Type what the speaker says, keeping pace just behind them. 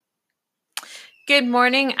Good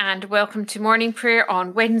morning and welcome to morning prayer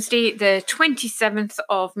on Wednesday, the 27th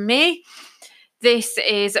of May. This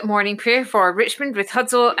is morning prayer for Richmond with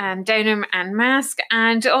Hudsall and Downham and Mask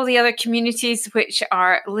and all the other communities which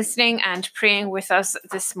are listening and praying with us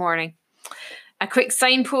this morning. A quick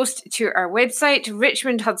signpost to our website,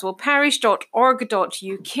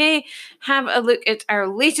 richmondhudswellparish.org.uk. Have a look at our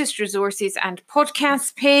latest resources and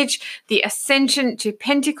podcasts page, the Ascension to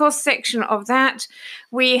Pentecost section of that.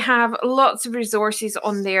 We have lots of resources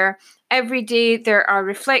on there. Every day there are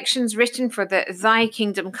reflections written for the Thy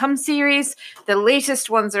Kingdom Come series. The latest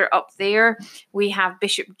ones are up there. We have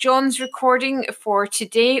Bishop John's recording for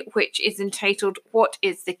today, which is entitled, What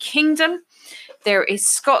is the Kingdom? There is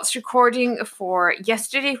Scott's recording for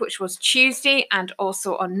yesterday, which was Tuesday, and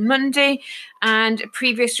also on Monday, and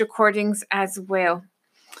previous recordings as well.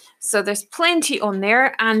 So there's plenty on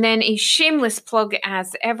there. And then a shameless plug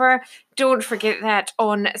as ever. Don't forget that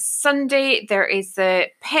on Sunday, there is the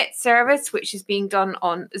pet service, which is being done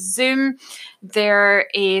on Zoom. There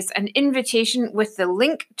is an invitation with the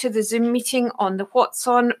link to the Zoom meeting on the What's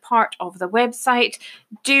On part of the website.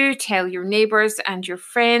 Do tell your neighbours and your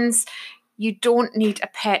friends. You don't need a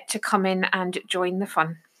pet to come in and join the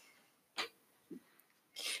fun.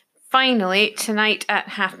 Finally, tonight at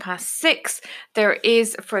 6:30, there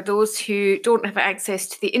is, for those who don't have access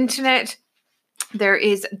to the internet, there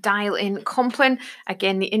is Dial-In Compline.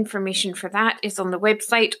 Again, the information for that is on the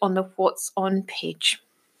website on the What's On page.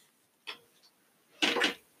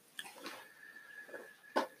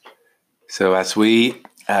 So as we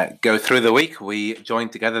go through the week, we join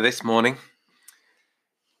together this morning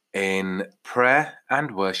in prayer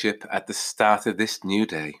and worship at the start of this new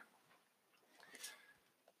day.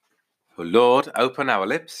 O Lord, open our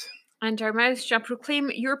lips, and our mouths shall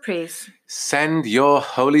proclaim your praise. Send your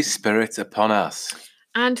Holy Spirit upon us,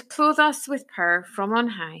 and clothe us with power from on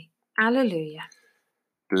high. Alleluia.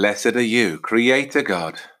 Blessed are you, Creator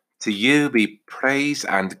God. To you be praise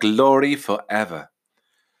and glory forever.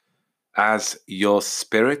 As your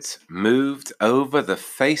Spirit moved over the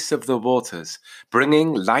face of the waters,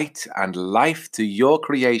 bringing light and life to your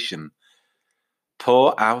creation,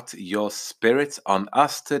 pour out your Spirit on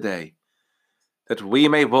us today, that we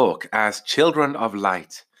may walk as children of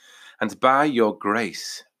light, and by your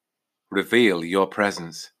grace reveal your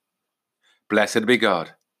presence. Blessed be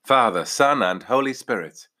God, Father, Son, and Holy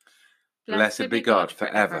Spirit. Blessed be God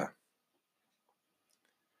forever.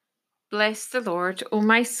 Bless the Lord, O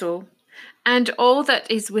my soul, and all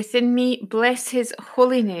that is within me, bless his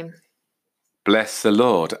holy name. Bless the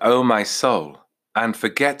Lord, O my soul, and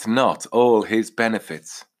forget not all his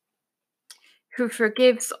benefits. Who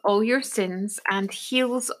forgives all your sins and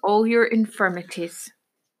heals all your infirmities.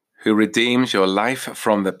 Who redeems your life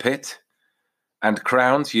from the pit and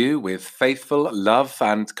crowns you with faithful love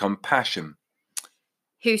and compassion.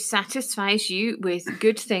 Who satisfies you with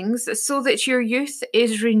good things so that your youth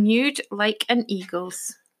is renewed like an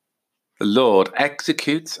eagle's. The Lord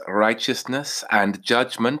executes righteousness and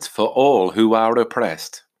judgment for all who are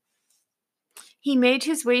oppressed. He made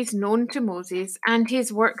his ways known to Moses and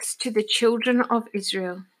his works to the children of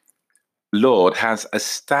Israel. Lord has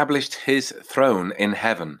established his throne in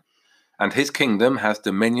heaven, and his kingdom has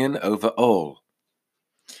dominion over all.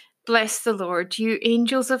 Bless the Lord, you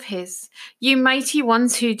angels of his, you mighty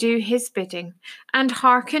ones who do his bidding, and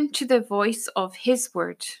hearken to the voice of his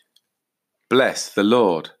word. Bless the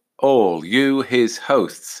Lord, all you his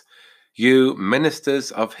hosts, you ministers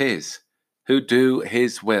of his, who do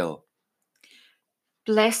his will.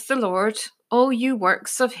 Bless the Lord, all you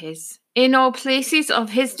works of his, in all places of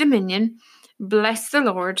his dominion. Bless the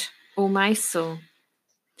Lord, O my soul.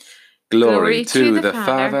 Glory to the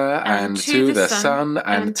Father, and to the Son,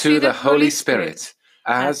 and to the Holy Spirit,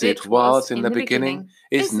 as it was in the beginning,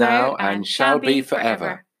 is now, and shall be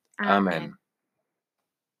forever. Amen.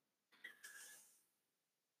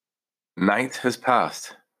 Night has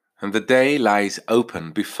passed, and the day lies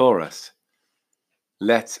open before us.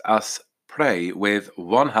 Let us pray with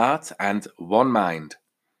one heart and one mind.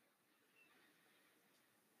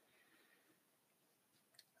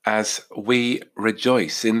 As we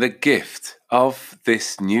rejoice in the gift of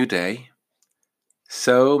this new day,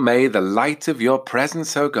 so may the light of your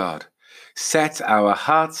presence, O God, set our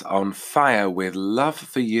hearts on fire with love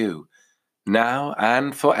for you, now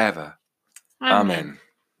and forever. Amen.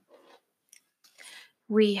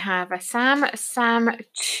 We have a Psalm, Psalm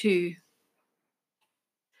 2.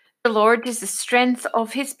 The Lord is the strength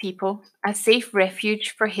of his people, a safe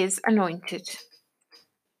refuge for his anointed.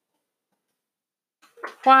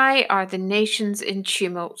 Why are the nations in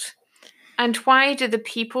tumult? And why do the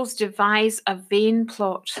peoples devise a vain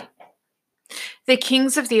plot? The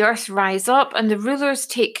kings of the earth rise up, and the rulers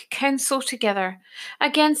take counsel together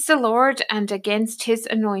against the Lord and against his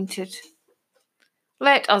anointed.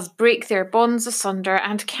 Let us break their bonds asunder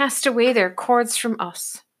and cast away their cords from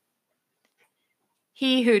us.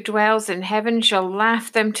 He who dwells in heaven shall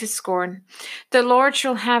laugh them to scorn. The Lord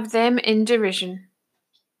shall have them in derision.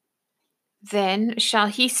 Then shall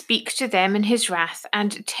he speak to them in his wrath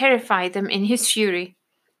and terrify them in his fury.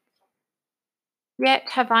 Yet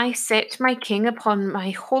have I set my king upon my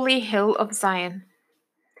holy hill of Zion.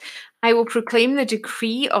 I will proclaim the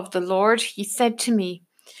decree of the Lord. He said to me,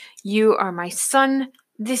 You are my son.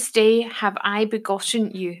 This day have I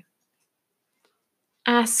begotten you.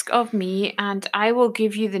 Ask of me, and I will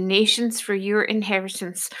give you the nations for your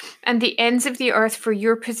inheritance, and the ends of the earth for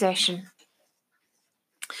your possession.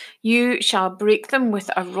 You shall break them with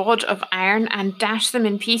a rod of iron, and dash them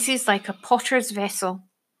in pieces like a potter's vessel.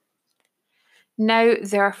 Now,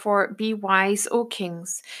 therefore, be wise, O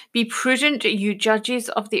kings. Be prudent, you judges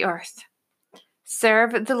of the earth.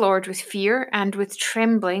 Serve the Lord with fear, and with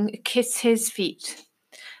trembling kiss his feet,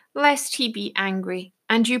 lest he be angry,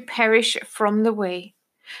 and you perish from the way,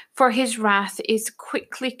 for his wrath is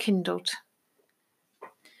quickly kindled.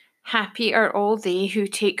 Happy are all they who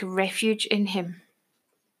take refuge in him.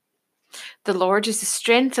 The Lord is the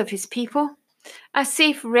strength of his people, a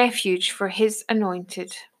safe refuge for his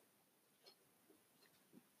anointed.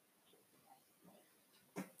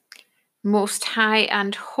 Most high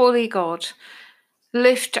and holy God,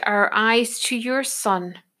 lift our eyes to your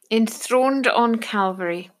Son, enthroned on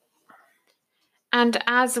Calvary. And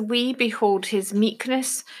as we behold his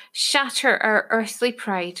meekness, shatter our earthly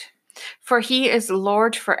pride, for he is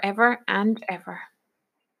Lord forever and ever.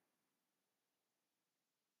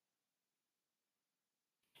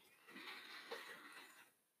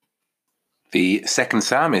 The second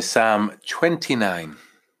psalm is Psalm 29.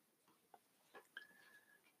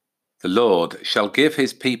 The Lord shall give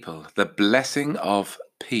his people the blessing of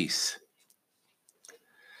peace.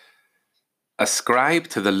 Ascribe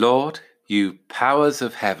to the Lord, you powers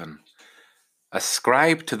of heaven.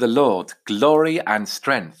 Ascribe to the Lord glory and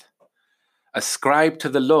strength. Ascribe to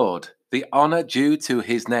the Lord the honor due to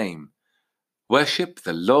his name. Worship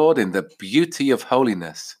the Lord in the beauty of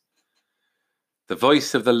holiness. The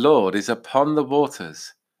voice of the Lord is upon the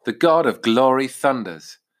waters. The God of glory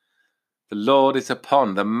thunders. The Lord is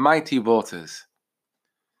upon the mighty waters.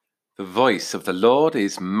 The voice of the Lord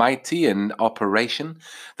is mighty in operation.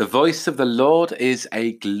 The voice of the Lord is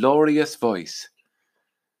a glorious voice.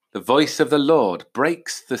 The voice of the Lord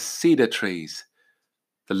breaks the cedar trees.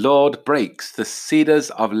 The Lord breaks the cedars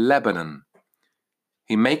of Lebanon.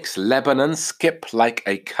 He makes Lebanon skip like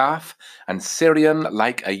a calf and Syrian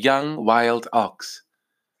like a young wild ox.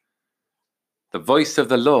 The voice of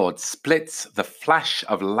the Lord splits the flash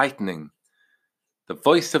of lightning. The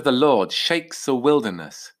voice of the Lord shakes the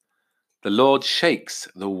wilderness. The Lord shakes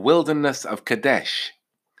the wilderness of Kadesh.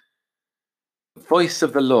 The voice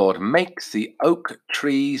of the Lord makes the oak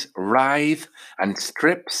trees writhe and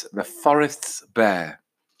strips the forests bare.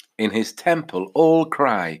 In his temple all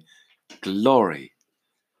cry, Glory.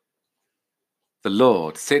 The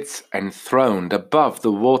Lord sits enthroned above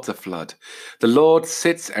the water flood. The Lord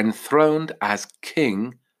sits enthroned as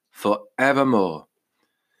King forevermore.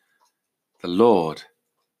 The Lord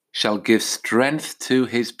shall give strength to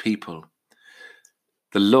his people.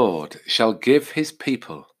 The Lord shall give his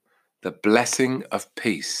people the blessing of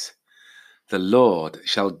peace. The Lord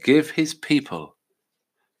shall give his people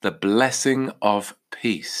the blessing of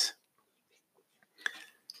peace.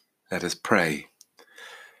 Let us pray.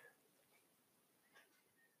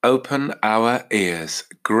 Open our ears,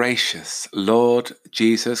 gracious Lord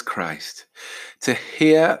Jesus Christ, to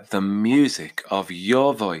hear the music of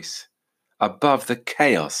your voice above the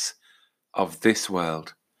chaos of this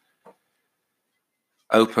world.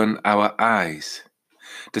 Open our eyes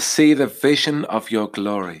to see the vision of your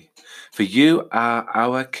glory, for you are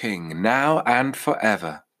our King, now and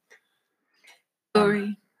forever.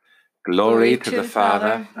 Glory. Glory to the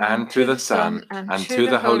Father, and to the Son, and to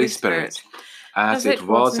the Holy Spirit, as it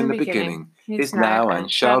was in the beginning, is now, and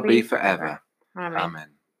shall be forever. Amen.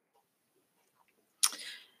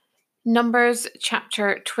 Numbers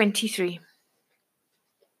chapter 23.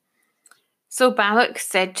 So Balak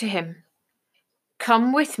said to him,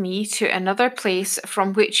 Come with me to another place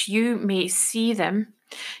from which you may see them.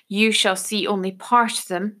 You shall see only part of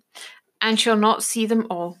them, and shall not see them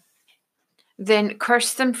all. Then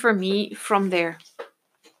curse them for me from there.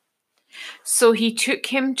 So he took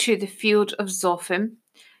him to the field of Zophim,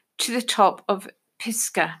 to the top of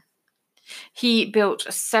Pisgah. He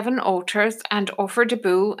built 7 altars and offered a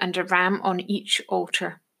bull and a ram on each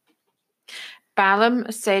altar.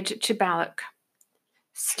 Balaam said to Balak,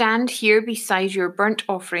 "Stand here beside your burnt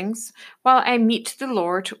offerings while I meet the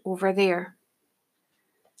Lord over there."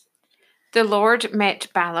 The Lord met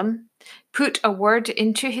Balaam, put a word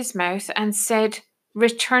into his mouth, and said,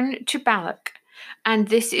 "Return to Balak, and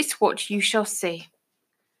this is what you shall say."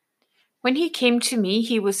 When he came to me,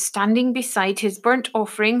 he was standing beside his burnt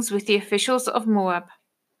offerings with the officials of Moab.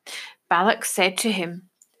 Balak said to him,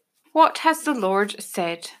 "What has the Lord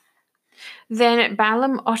said?" Then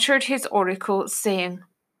Balaam uttered his oracle, saying,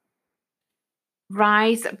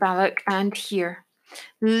 "Rise, Balak, and hear.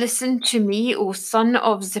 Listen to me, O son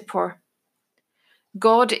of Zippor.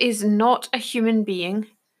 God is not a human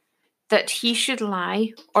being, that he should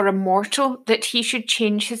lie, or a mortal, that he should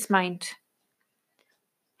change his mind.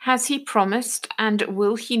 Has he promised, and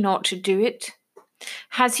will he not do it?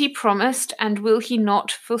 Has he promised, and will he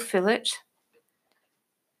not fulfill it?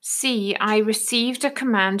 See, I received a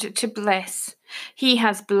command to bless. He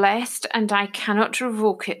has blessed, and I cannot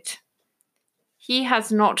revoke it. He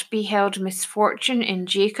has not beheld misfortune in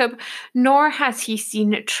Jacob, nor has he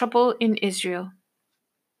seen trouble in Israel.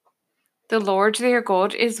 The Lord their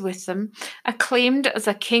God is with them, acclaimed as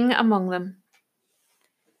a king among them.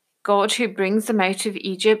 God who brings them out of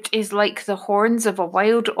Egypt is like the horns of a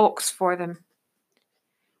wild ox for them.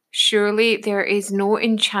 Surely there is no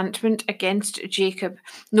enchantment against Jacob,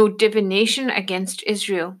 no divination against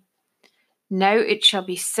Israel. Now it shall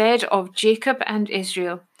be said of Jacob and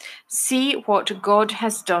Israel, "See what God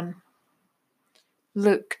has done."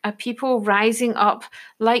 Look, a people rising up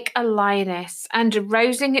like a lioness and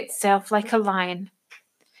rousing itself like a lion.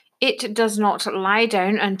 It does not lie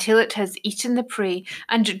down until it has eaten the prey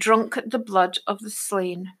and drunk the blood of the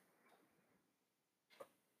slain.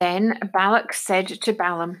 Then Balak said to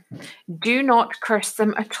Balaam, "Do not curse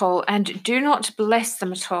them at all, and do not bless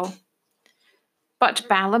them at all." But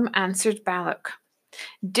Balaam answered Balak,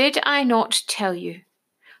 "Did I not tell you?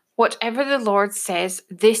 Whatever the Lord says,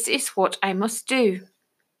 this is what I must do."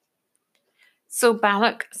 So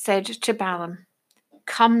Balak said to Balaam,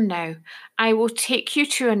 "Come now, I will take you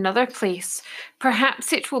to another place.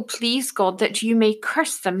 Perhaps it will please God that you may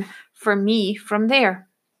curse them for me from there."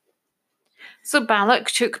 So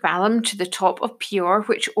Balak took Balaam to the top of Peor,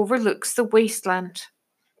 which overlooks the wasteland.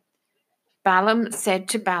 Balaam said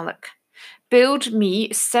to Balak, "Build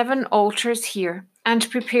me 7 altars here, and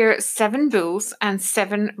prepare 7 bulls and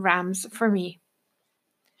 7 rams for me."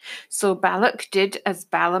 So Balak did as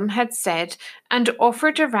Balaam had said, and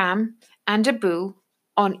offered a ram and a bull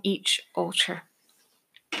on each altar.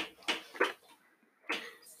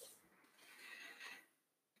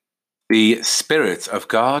 The Spirit of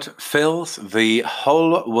God fills the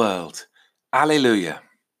whole world. Alleluia.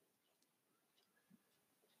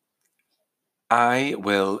 I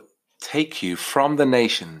will take you from the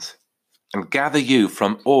nations and gather you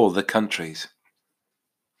from all the countries.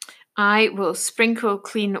 I will sprinkle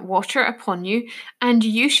clean water upon you, and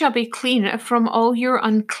you shall be clean from all your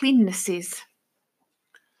uncleannesses.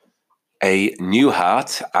 A new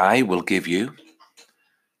heart I will give you,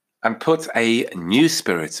 and put a new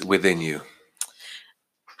spirit within you.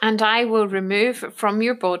 And I will remove from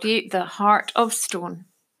your body the heart of stone,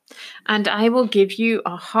 and I will give you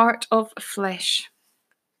a heart of flesh.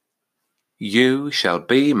 You shall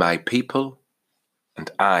be my people,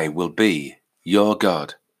 and I will be your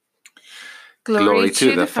God. Glory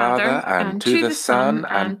to the Father, and to the Son,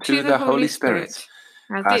 and to the Holy Spirit,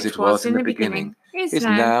 as it was in the beginning, is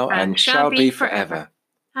now, and shall be forever.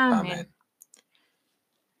 Amen.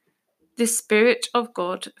 The Spirit of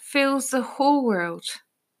God fills the whole world.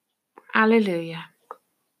 Alleluia.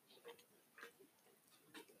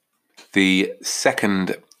 The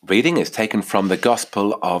second reading is taken from the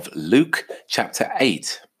Gospel of Luke, chapter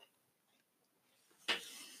 8.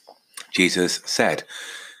 Jesus said,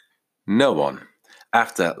 "No one,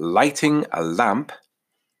 after lighting a lamp,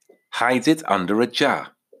 hides it under a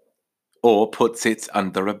jar, or puts it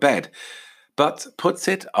under a bed, but puts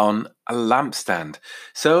it on a lampstand,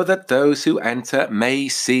 so that those who enter may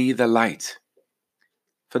see the light.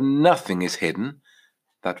 For nothing is hidden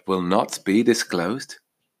that will not be disclosed,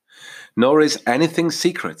 nor is anything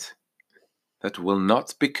secret that will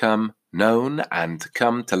not become known and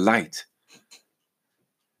come to light.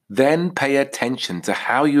 Then pay attention to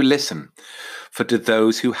how you listen, for to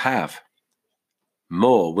those who have,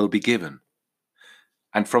 more will be given,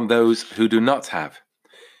 and from those who do not have,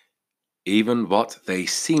 even what they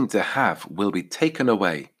seem to have will be taken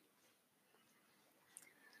away."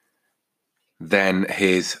 Then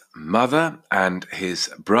his mother and his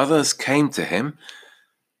brothers came to him,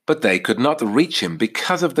 but they could not reach him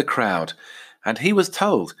because of the crowd. And he was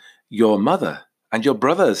told, "Your mother and your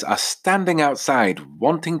brothers are standing outside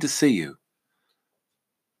wanting to see you."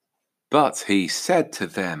 But he said to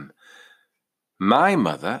them, "My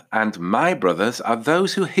mother and my brothers are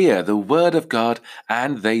those who hear the word of God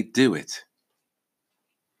and they do it."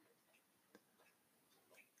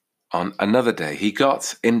 On another day, he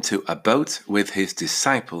got into a boat with his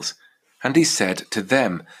disciples, and he said to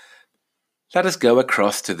them, "Let us go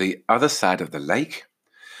across to the other side of the lake."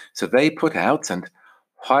 So they put out, and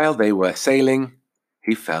while they were sailing,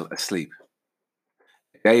 he fell asleep.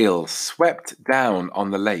 A gale swept down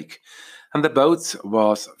on the lake, and the boat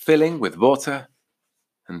was filling with water,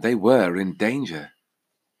 and they were in danger.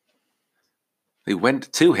 They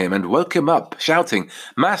went to him and woke him up, shouting,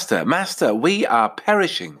 "Master, Master, we are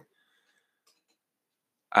perishing."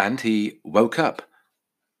 And he woke up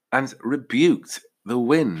and rebuked the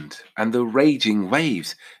wind and the raging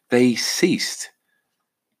waves. They ceased,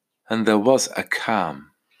 and there was a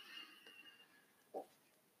calm.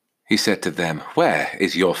 He said to them, "Where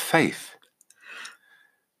is your faith?"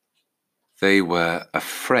 They were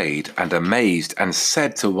afraid and amazed and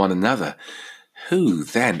said to one another, "Who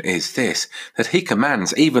then is this, that he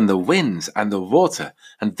commands even the winds and the water,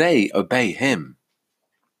 and they obey him?"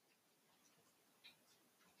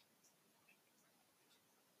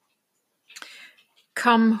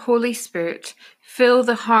 Come, Holy Spirit, fill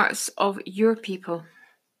the hearts of your people.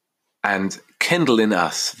 And kindle in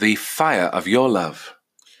us the fire of your love.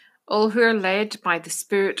 All who are led by the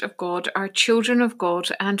Spirit of God are children of God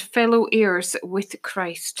and fellow heirs with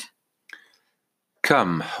Christ.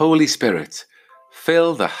 Come, Holy Spirit,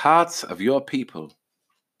 fill the hearts of your people.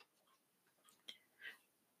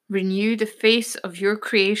 Renew the face of your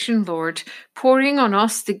creation, Lord, pouring on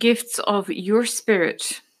us the gifts of your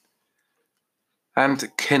Spirit.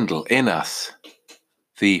 And kindle in us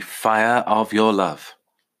the fire of your love.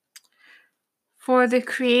 For the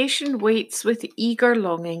creation waits with eager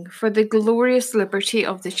longing for the glorious liberty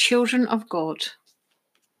of the children of God.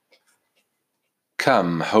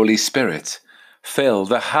 Come, Holy Spirit, fill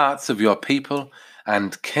the hearts of your people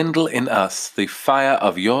and kindle in us the fire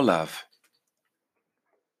of your love.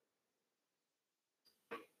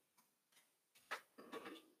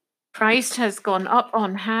 Christ has gone up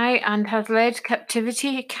on high and has led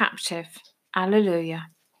captivity captive. Alleluia.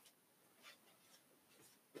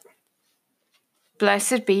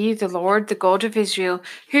 Blessed be the Lord, the God of Israel,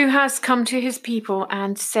 who has come to his people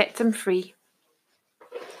and set them free.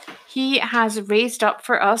 He has raised up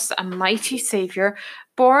for us a mighty Saviour,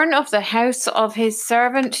 born of the house of his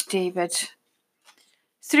servant David.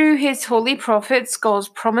 Through his holy prophets,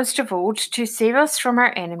 God promised of old to save us from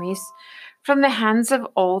our enemies, from the hands of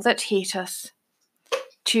all that hate us,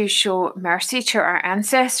 to show mercy to our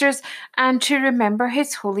ancestors, and to remember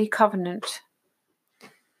his holy covenant.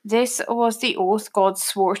 This was the oath God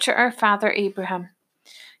swore to our father Abraham,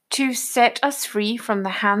 to set us free from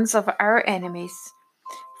the hands of our enemies,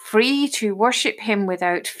 free to worship him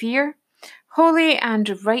without fear, holy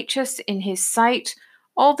and righteous in his sight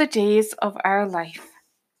all the days of our life.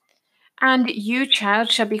 And you,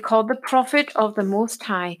 child, shall be called the prophet of the Most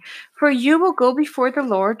High, for you will go before the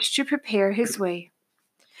Lord to prepare his way,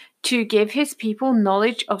 to give his people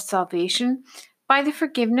knowledge of salvation by the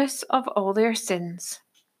forgiveness of all their sins.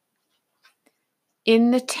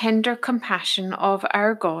 In the tender compassion of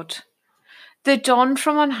our God, the dawn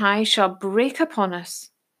from on high shall break upon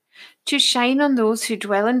us, to shine on those who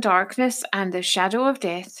dwell in darkness and the shadow of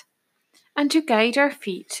death, and to guide our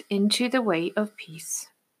feet into the way of peace.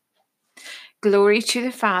 Glory to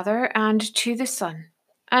the Father, and to the Son,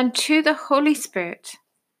 and to the Holy Spirit,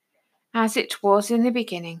 as it was in the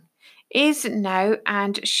beginning, is now,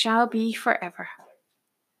 and shall be forever.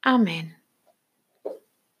 Amen.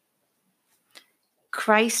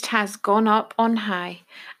 Christ has gone up on high,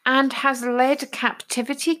 and has led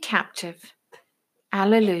captivity captive.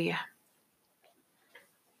 Alleluia.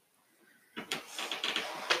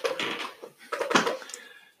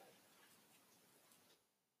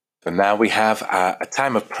 So now we have a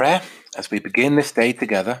time of prayer as we begin this day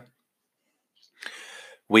together.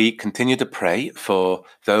 We continue to pray for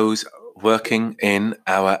those working in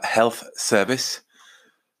our health service,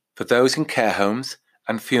 for those in care homes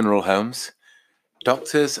and funeral homes,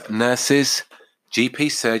 doctors, nurses,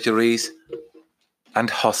 GP surgeries,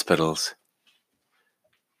 and hospitals.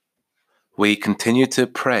 We continue to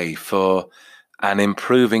pray for an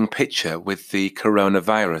improving picture with the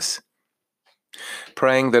coronavirus,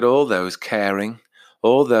 praying that all those caring,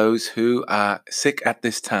 all those who are sick at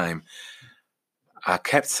this time, are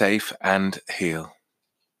kept safe and heal.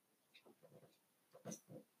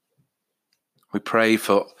 We pray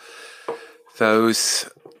for those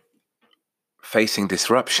facing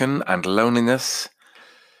disruption and loneliness,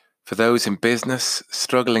 for those in business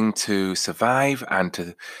struggling to survive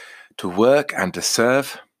and to work and to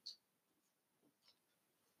serve.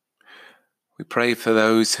 We pray for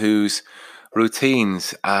those whose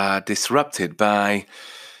routines are disrupted by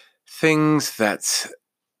things that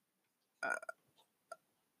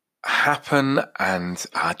happen and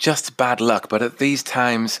are just bad luck, but at these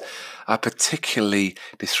times are particularly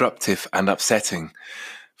disruptive and upsetting.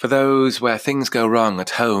 For those where things go wrong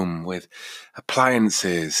at home with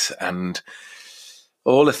appliances and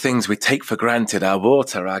all the things we take for granted, our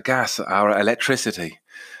water, our gas, our electricity.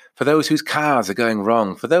 For those whose cars are going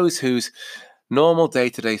wrong, for those whose normal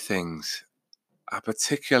day-to-day things are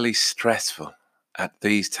particularly stressful at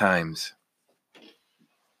these times.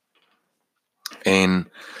 In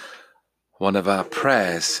one of our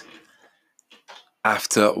prayers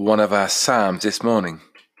after one of our psalms this morning,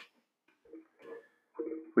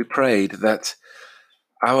 we prayed that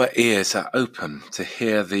our ears are open to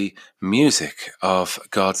hear the music of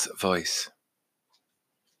God's voice.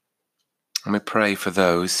 And we pray for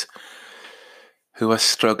those who are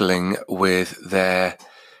struggling with their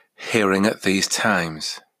hearing at these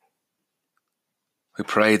times. We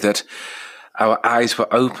pray that our eyes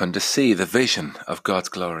were open to see the vision of God's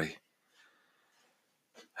glory.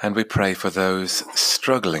 And we pray for those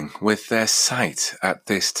struggling with their sight at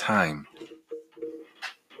this time.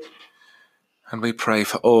 And we pray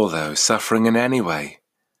for all those suffering in any way,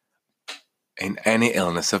 in any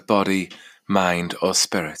illness of body, mind, or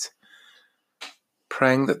spirit,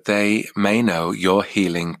 praying that they may know your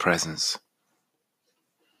healing presence.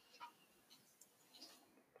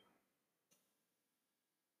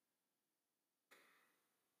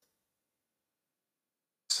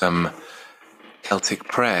 Some Celtic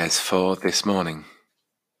prayers for this morning.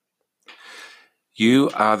 You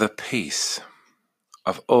are the peace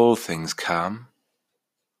of all things calm.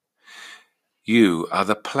 You are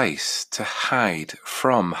the place to hide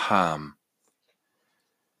from harm.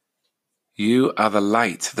 You are the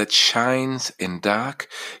light that shines in dark.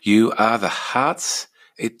 You are the heart's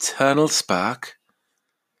eternal spark.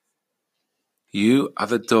 You are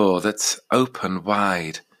the door that's open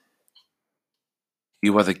wide.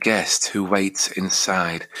 You are the guest who waits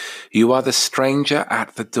inside. You are the stranger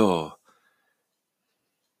at the door.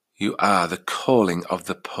 You are the calling of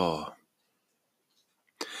the poor.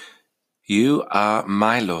 You are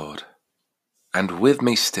my Lord, and with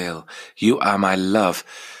me still. You are my love.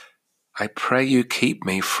 I pray you keep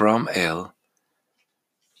me from ill.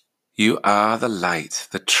 You are the light,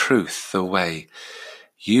 the truth, the way.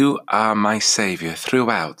 You are my Saviour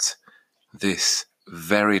throughout this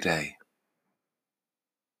very day.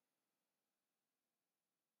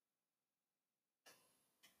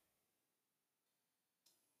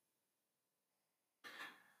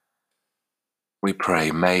 We pray,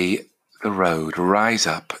 may the road rise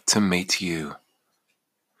up to meet you.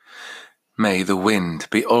 May the wind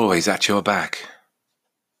be always at your back.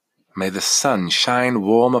 May the sun shine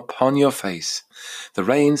warm upon your face, the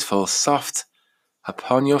rains fall soft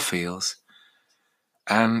upon your fields,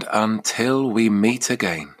 and until we meet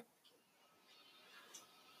again,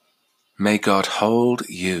 may God hold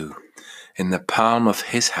you in the palm of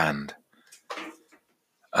his hand.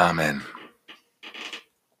 Amen.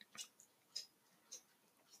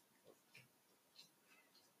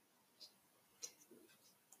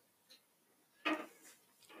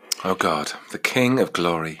 O God, the King of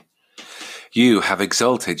glory, you have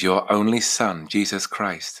exalted your only Son, Jesus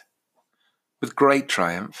Christ. With great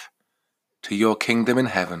triumph, to your kingdom in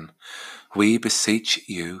heaven, we beseech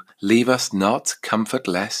you, leave us not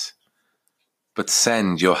comfortless, but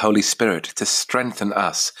send your Holy Spirit to strengthen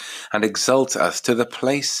us and exalt us to the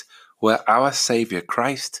place where our Saviour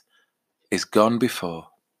Christ is gone before.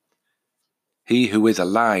 He who is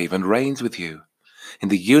alive and reigns with you, in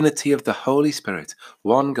the unity of the Holy Spirit,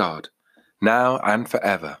 one God, now and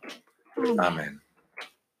forever. Amen.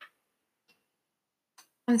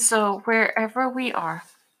 And so, wherever we are,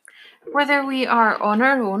 whether we are on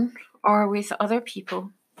our own or with other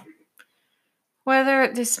people, whether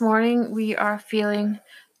this morning we are feeling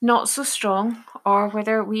not so strong or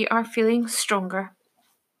whether we are feeling stronger,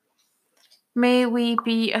 may we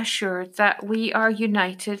be assured that we are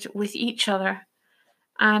united with each other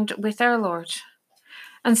and with our Lord.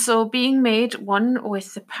 And so, being made one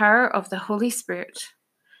with the power of the Holy Spirit,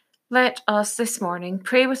 let us this morning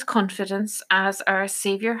pray with confidence as our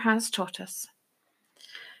Saviour has taught us.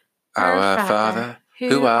 Our Father,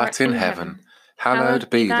 who art in heaven,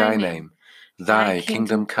 hallowed be thy name. Thy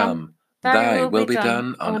kingdom come, thy will be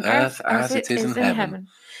done on earth as it is in heaven.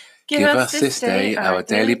 Give us this day our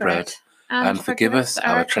daily bread, and forgive us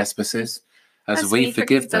our trespasses, as we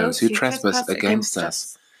forgive those who trespass against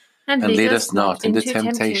us. And lead us not into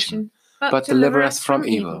temptation, but deliver us from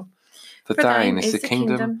evil. For thine is the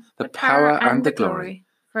kingdom, the power, and the glory,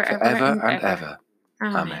 forever and ever.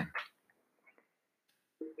 Amen.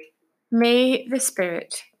 May the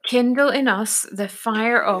Spirit kindle in us the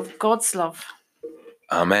fire of God's love.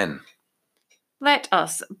 Amen. Let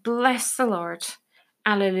us bless the Lord.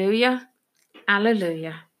 Alleluia,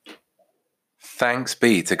 alleluia. Thanks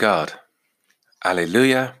be to God.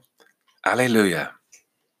 Alleluia, alleluia.